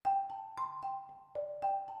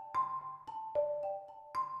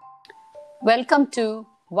Welcome to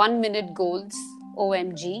 1 Minute Goals,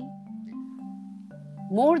 OMG.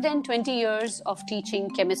 More than 20 years of teaching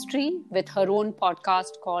chemistry with her own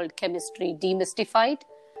podcast called Chemistry Demystified.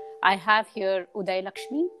 I have here Uday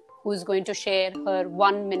Lakshmi, who is going to share her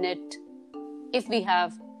 1 minute, if we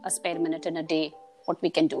have a spare minute in a day, what we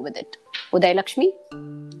can do with it. Uday Lakshmi?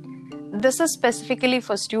 This is specifically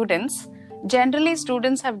for students. Generally,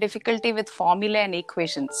 students have difficulty with formula and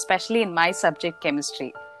equations, especially in my subject,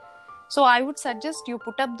 chemistry. So I would suggest you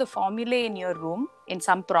put up the formulae in your room in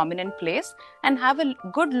some prominent place and have a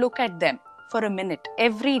good look at them for a minute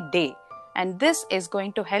every day. And this is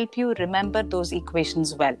going to help you remember those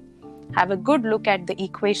equations well. Have a good look at the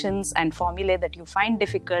equations and formulae that you find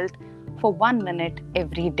difficult for 1 minute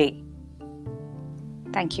every day.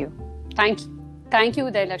 Thank you. Thank you,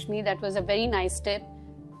 Uday Lakshmi. That was a very nice tip.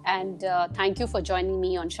 And thank you for joining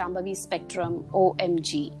me on Shambhavi Spectrum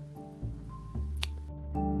OMG.